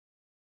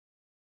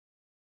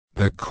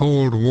the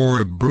Cold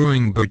War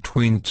brewing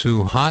between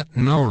two hot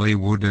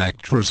Nollywood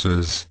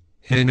actresses,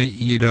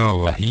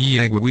 Inigo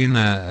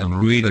Higuina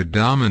and Rita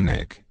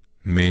Dominic,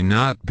 may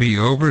not be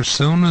over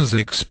soon as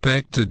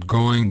expected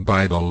going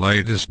by the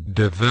latest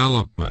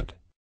development.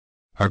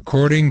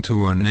 According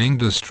to an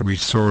industry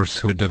source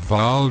who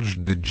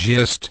divulged the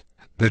gist,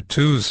 the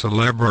two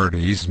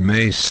celebrities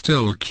may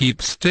still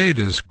keep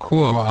status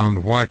quo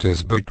on what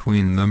is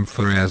between them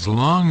for as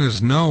long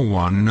as no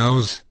one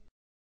knows.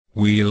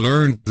 We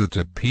learned that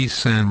a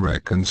peace and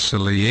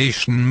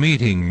reconciliation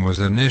meeting was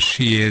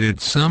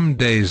initiated some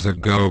days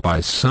ago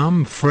by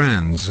some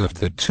friends of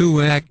the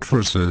two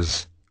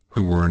actresses,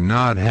 who were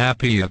not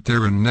happy at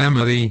their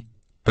enmity,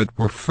 but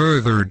were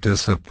further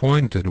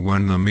disappointed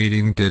when the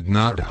meeting did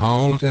not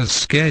hold as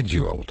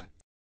scheduled.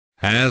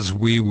 As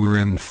we were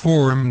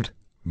informed,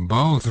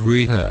 both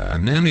Rita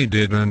and Annie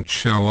didn't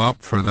show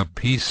up for the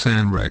peace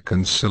and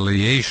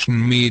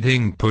reconciliation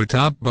meeting put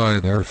up by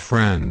their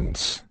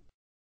friends.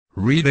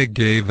 Rita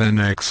gave an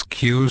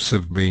excuse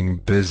of being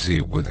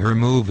busy with her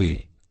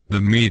movie, The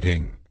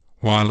Meeting,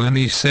 while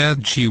Annie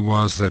said she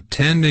was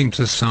attending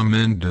to some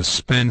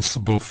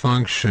indispensable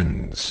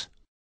functions.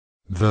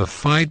 The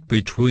fight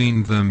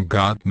between them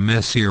got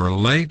messier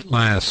late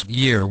last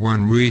year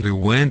when Rita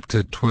went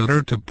to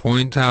Twitter to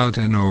point out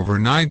an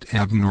overnight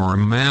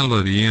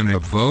abnormality in a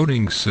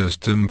voting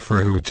system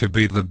for who to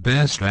be the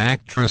best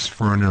actress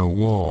for an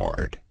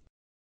award.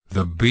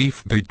 The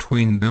beef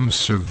between them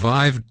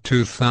survived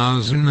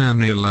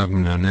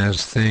 2011, and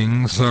as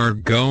things are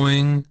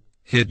going,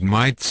 it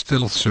might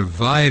still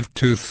survive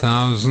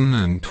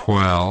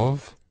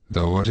 2012,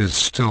 though it is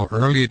still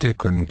early to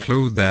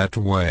conclude that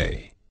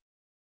way.